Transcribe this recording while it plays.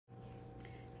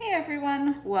Hey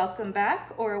everyone, welcome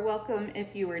back, or welcome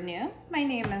if you are new. My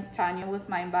name is Tanya with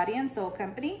Mind, Body, and Soul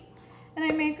Company, and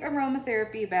I make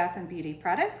aromatherapy, bath, and beauty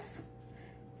products.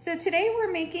 So today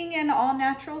we're making an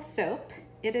all-natural soap.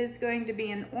 It is going to be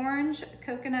an orange,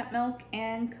 coconut milk,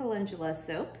 and calendula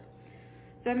soap.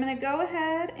 So I'm gonna go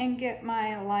ahead and get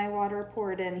my lye water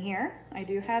poured in here. I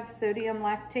do have sodium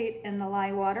lactate in the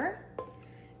lye water.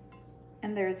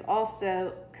 And there's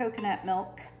also coconut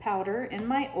milk powder in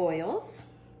my oils.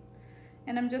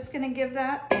 And I'm just gonna give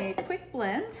that a quick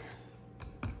blend.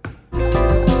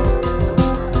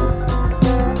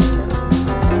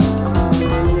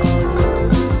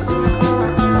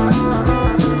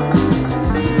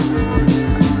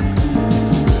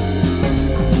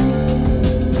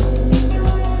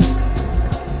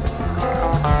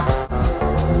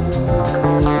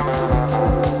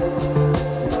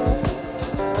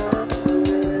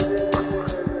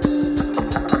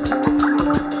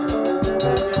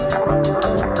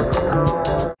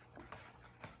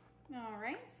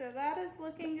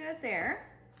 Looking good there.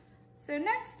 So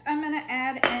next I'm going to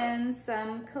add in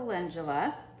some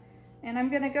calendula, and I'm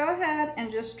going to go ahead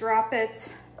and just drop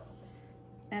it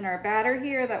in our batter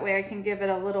here. That way I can give it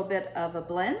a little bit of a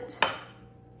blend.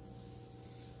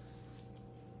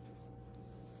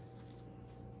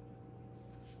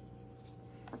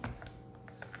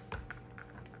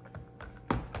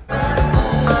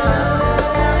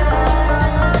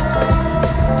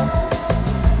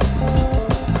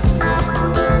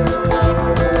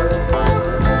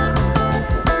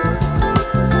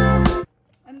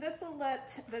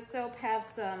 The soap have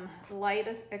some light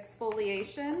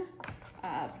exfoliation,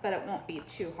 but it won't be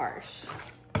too harsh.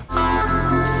 And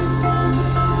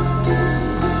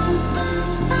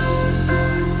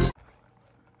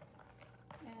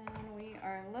we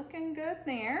are looking good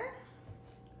there.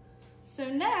 So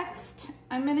next,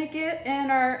 I'm gonna get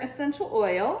in our essential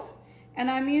oil,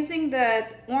 and I'm using the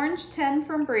Orange 10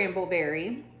 from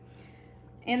Brambleberry.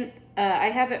 And I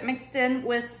have it mixed in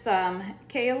with some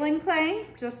kaolin clay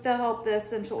just to help the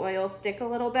essential oil stick a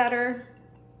little better.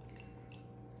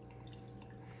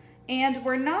 And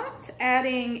we're not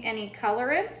adding any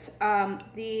colorant.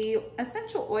 The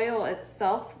essential oil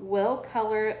itself will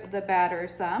color the batter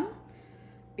some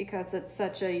because it's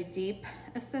such a deep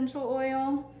essential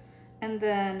oil. And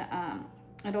then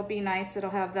it'll be nice, it'll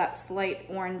have that slight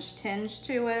orange tinge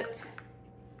to it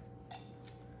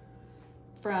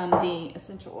from the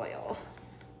essential oil.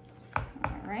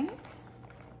 All right,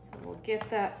 so we'll get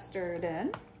that stirred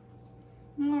in.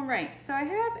 All right, so I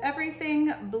have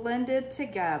everything blended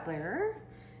together,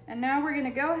 and now we're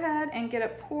gonna go ahead and get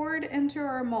it poured into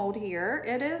our mold here.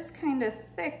 It is kind of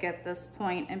thick at this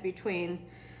point in between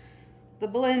the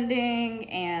blending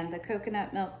and the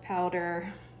coconut milk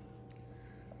powder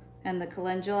and the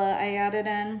calendula I added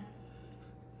in.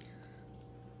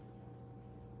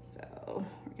 So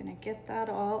we're gonna get that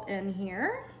all in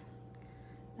here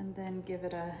and then give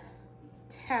it a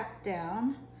tap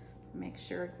down. Make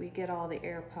sure we get all the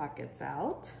air pockets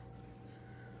out.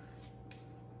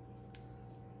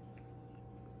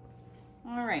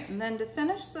 All right, and then to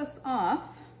finish this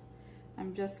off,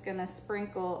 I'm just gonna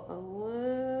sprinkle a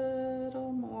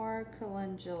little more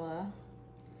calendula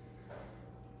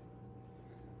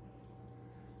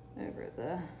over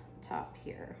the top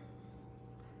here.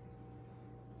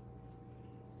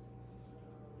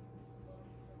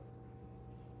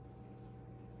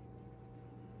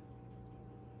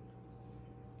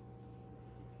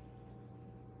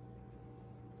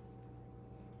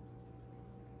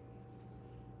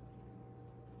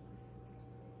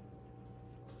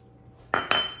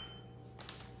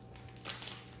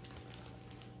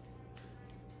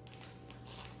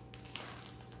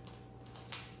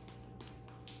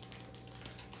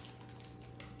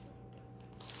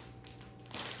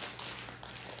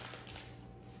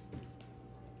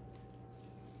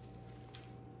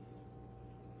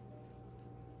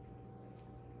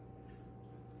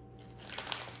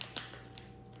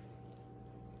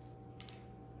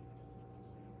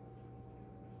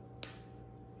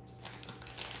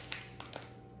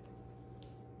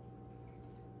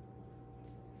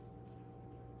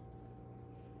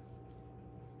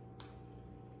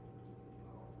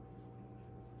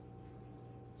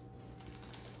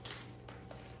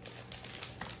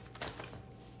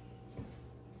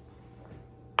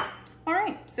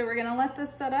 So we're gonna let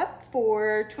this set up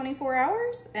for 24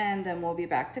 hours and then we'll be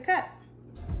back to cut.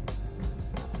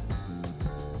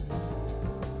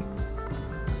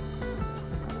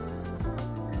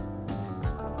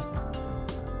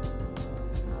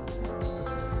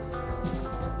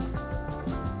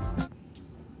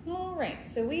 All right,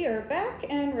 so we are back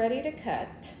and ready to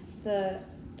cut. The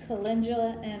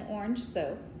calendula and orange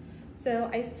soap. So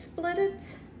I split it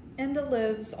into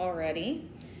loaves already.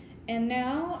 And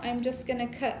now I'm just gonna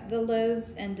cut the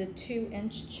loaves into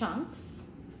 2-inch chunks.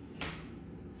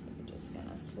 So I'm just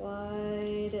gonna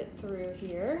slide it through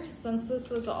here. Since this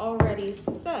was already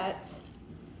set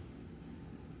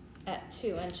at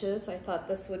 2 inches, I thought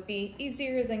this would be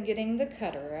easier than getting the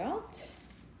cutter out.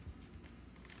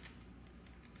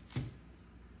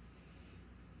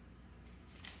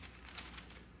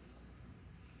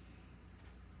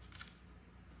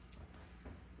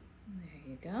 There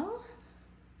you go.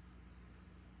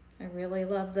 I really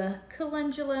love the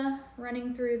calendula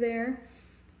running through there,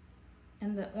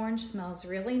 and the orange smells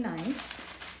really nice.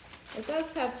 It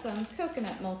does have some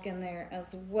coconut milk in there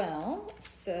as well,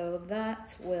 so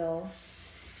that will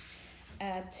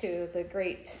add to the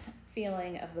great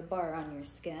feeling of the bar on your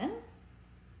skin.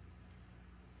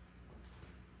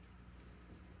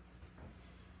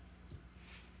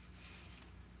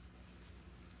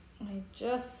 I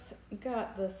just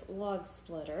got this log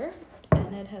splitter,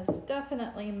 and it has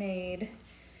definitely made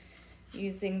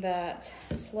using that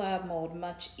slab mold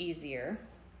much easier.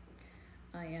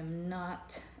 I am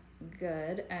not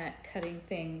good at cutting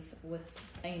things with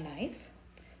a knife,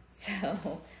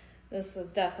 so this was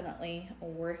definitely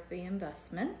worth the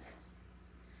investment.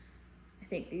 I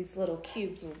think these little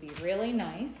cubes will be really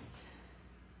nice.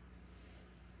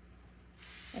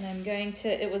 And I'm going to,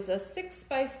 it was a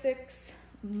 6x6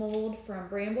 mold from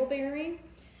Brambleberry,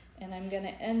 and I'm going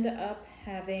to end up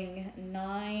having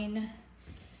 9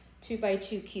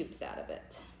 2x2 cubes out of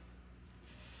it.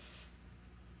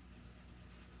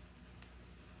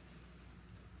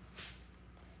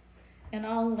 And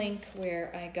I'll link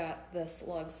where I got this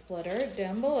log splitter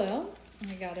down below.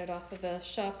 I got it off of a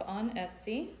shop on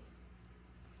Etsy.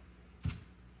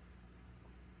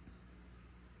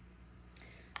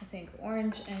 I think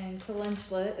orange and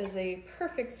calendula is a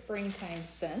perfect springtime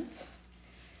scent.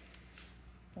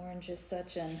 Orange is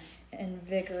such an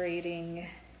invigorating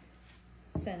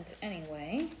scent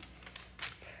anyway.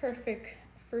 Perfect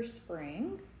for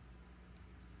spring.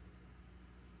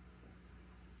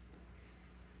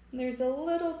 There's a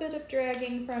little bit of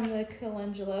dragging from the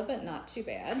calendula, but not too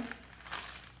bad.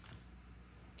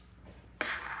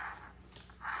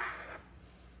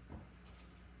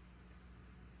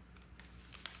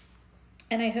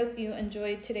 And I hope you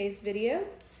enjoyed today's video.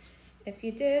 If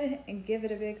you did, give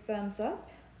it a big thumbs up,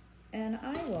 and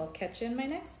I will catch you in my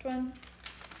next one.